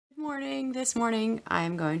morning. This morning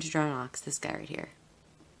I'm going to draw an ox, this guy right here.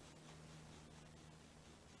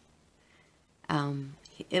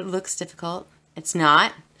 It looks difficult. It's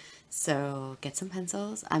not. So get some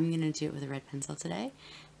pencils. I'm going to do it with a red pencil today.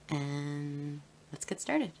 And let's get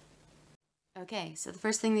started. Okay, so the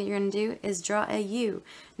first thing that you're going to do is draw a U.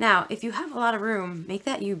 Now, if you have a lot of room, make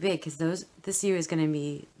that U big because this U is going to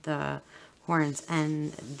be the horns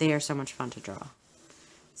and they are so much fun to draw.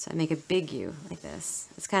 So I make a big U like this.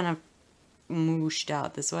 It's kind of mooshed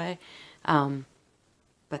out this way,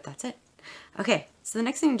 but that's it. Okay, so the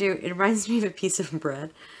next thing to do, it reminds me of a piece of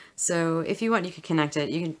bread. So if you want, you could connect it.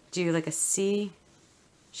 You can do like a C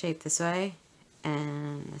shape this way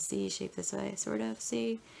and a C shape this way, sort of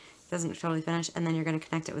C. It doesn't totally finish, and then you're going to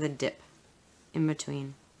connect it with a dip in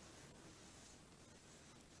between.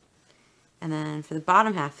 And then for the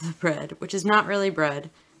bottom half of the bread, which is not really bread,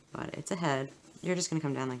 but it's a head, you're just going to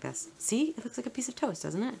come down like this. See? It looks like a piece of toast,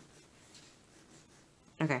 doesn't it?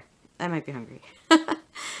 Okay, I might be hungry.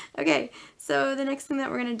 Okay, so the next thing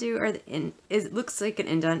that we're going to do it looks like an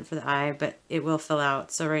indent for the eye, but it will fill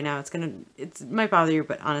out. So right now it might bother you,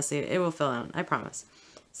 but honestly, it will fill out, I promise.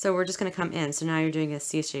 So we're just going to come in. So now you're doing a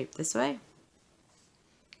C shape this way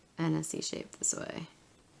and a C shape this way.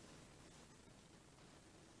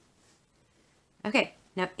 Okay,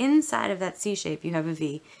 now inside of that C shape, you have a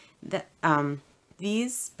V.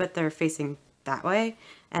 These, but they're facing that way,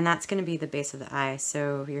 and that's going to be the base of the eye.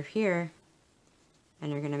 So you're here,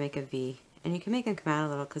 and you're going to make a V. And you can make them come out a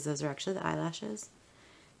little because those are actually the eyelashes.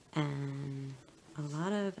 And a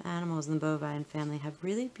lot of animals in the bovine family have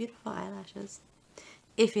really beautiful eyelashes.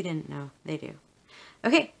 If you didn't know, they do.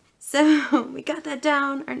 Okay, so we got that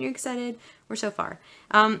down. Aren't you excited? We're so far.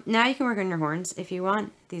 Now you can work on your horns if you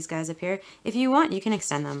want. These guys up here. If you want, you can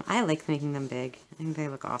extend them. I like making them big. I think they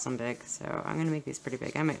look awesome big. So I'm going to make these pretty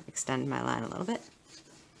big. I might extend my line a little bit.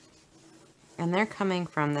 And they're coming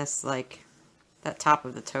from this, like, that top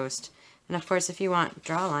of the toast. And of course, if you want,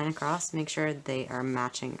 draw a line across. Make sure they are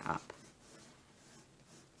matching up.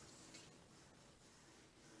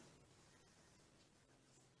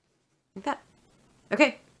 Like that.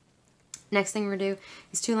 Okay. Next thing we're gonna do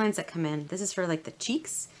is two lines that come in. This is for like the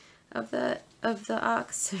cheeks of the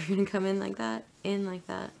ox. So you're gonna come in like that, in like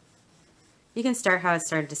that. You can start how it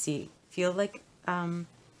started to feel like an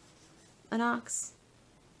ox.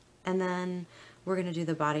 And then we're gonna do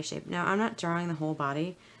the body shape. Now I'm not drawing the whole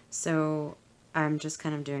body, so I'm just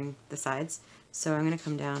kind of doing the sides. So I'm gonna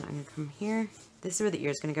come down, I'm gonna come here. This is where the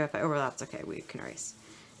ear is gonna go. If I overlap, it's okay, we can erase.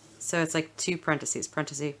 So it's like two parentheses,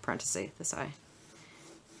 parenthesis, parenthesis, this way.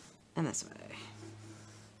 And this way.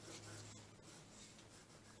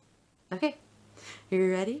 Okay, you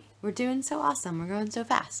ready? We're doing so awesome. We're going so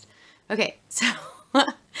fast. Okay, so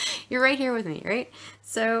you're right here with me, right?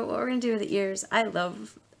 So what we're gonna do with the ears, I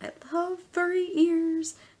love furry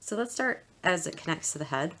ears. So let's start as it connects to the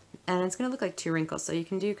head, and it's gonna look like two wrinkles. So you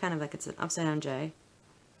can do kind of like it's an upside down J,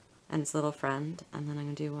 and its little friend, and then I'm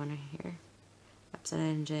gonna do one right here, upside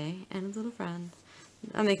down J, and its little friend.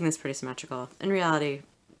 I'm making this pretty symmetrical. In reality,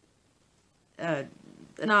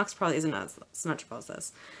 an ox probably isn't as symmetrical as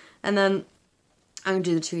this. And then I'm going to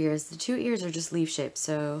do the two ears. The two ears are just leaf shaped,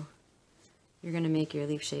 so you're going to make your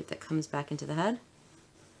leaf shape that comes back into the head.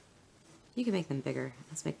 You can make them bigger.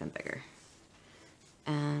 Let's make them bigger.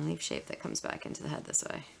 And leaf shape that comes back into the head this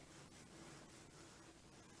way.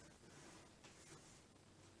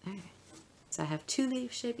 Alright, so I have two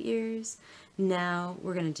leaf shaped ears. Now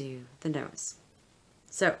we're going to do the nose.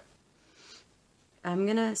 So I'm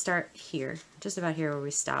going to start here, just about here where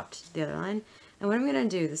we stopped the other line. And what I'm going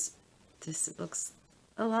to do, this looks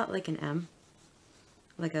a lot like an M,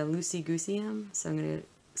 like a loosey-goosey M. So I'm going to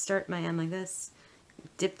start my M like this,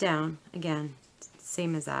 dip down, again,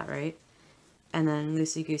 same as that, right? And then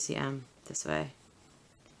loosey-goosey M this way.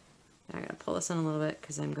 And I'm going to pull this in a little bit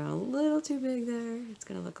because I'm going a little too big there. It's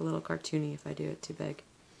going to look a little cartoony if I do it too big,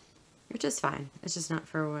 which is fine. It's just not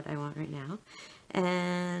for what I want right now.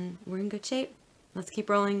 And we're in good shape. Let's keep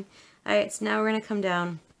rolling. Alright, so now we're going to come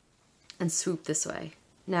down and swoop this way.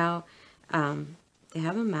 Now, they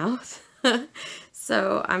have a mouth.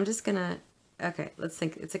 So I'm just going to, okay, let's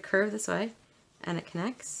think. It's a curve this way, and it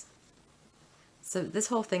connects. So this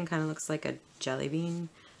whole thing kind of looks like a jelly bean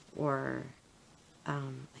or a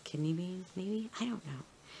kidney bean, maybe? I don't know.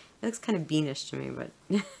 It looks kind of beanish to me, but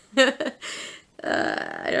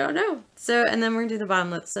I don't know. So, and then we're going to do the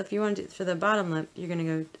bottom lip. So if you want to do, for the bottom lip, you're going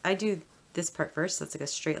to go, I do this part first, so it's like a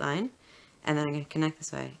straight line, and then I'm going to connect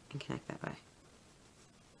this way and connect that way.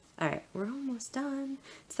 Alright, we're almost done.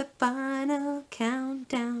 It's the final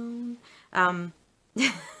countdown.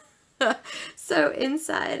 So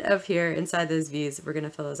inside of here, inside those V's, we're going to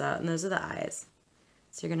fill those out, and those are the eyes.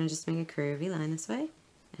 So you're going to just make a curvy line this way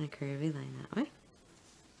and a curvy line that way.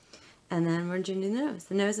 And then we're doing the nose.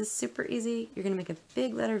 The nose is super easy. You're going to make a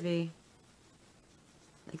big letter V,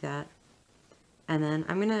 like that. And then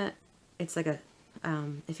I'm going to, it's like a,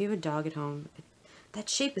 if you have a dog at home, that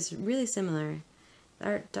shape is really similar.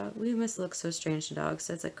 Our dog, we must look so strange to dogs.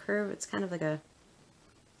 So it's a curve, it's kind of like a,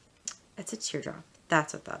 it's a teardrop.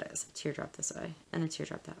 That's what that is. A teardrop this way and a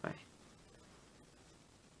teardrop that way.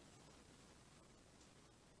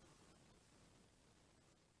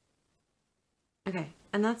 Okay,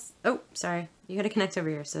 and that's, oh, sorry. You got to connect over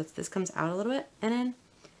here. So this comes out a little bit and in,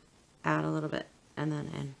 out a little bit, and then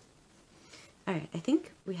in. All right, I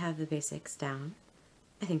think we have the basics down.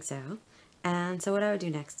 I think so. And so what I would do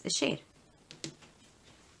next is shade.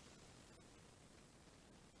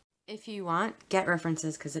 If you want, get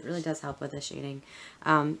references because it really does help with the shading.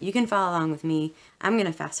 You can follow along with me. I'm going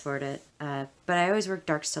to fast forward it, but I always work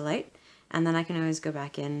darks to light, and then I can always go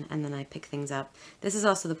back in and then I pick things up. This is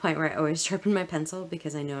also the point where I always sharpen my pencil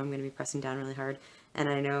because I know I'm going to be pressing down really hard, and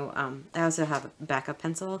I know I also have a backup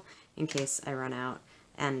pencil in case I run out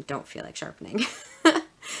and don't feel like sharpening.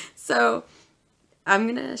 So I'm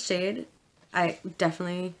going to shade. I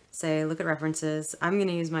definitely say look at references. I'm going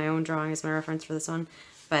to use my own drawing as my reference for this one.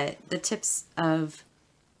 But the tips of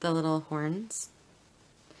the little horns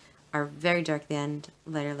are very dark at the end,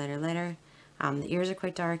 lighter, lighter, lighter. The ears are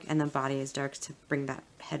quite dark, and the body is dark to bring that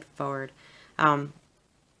head forward.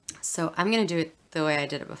 So I'm going to do it the way I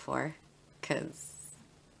did it before, because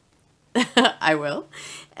I will.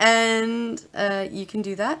 And you can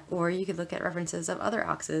do that, or you could look at references of other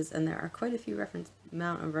oxes, and there are quite a few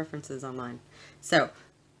amount of references online. So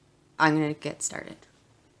I'm going to get started.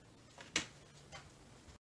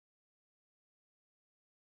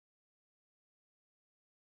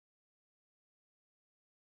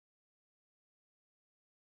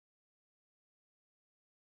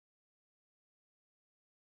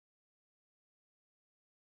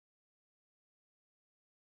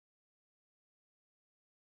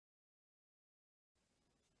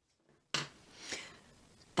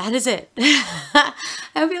 That is it. I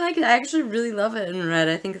hope you like it. I actually really love it in red.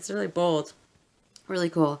 I think it's really bold. Really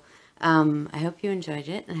cool. I hope you enjoyed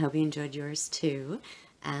it, and I hope you enjoyed yours too.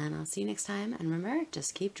 And I'll see you next time. And remember,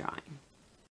 just keep drawing.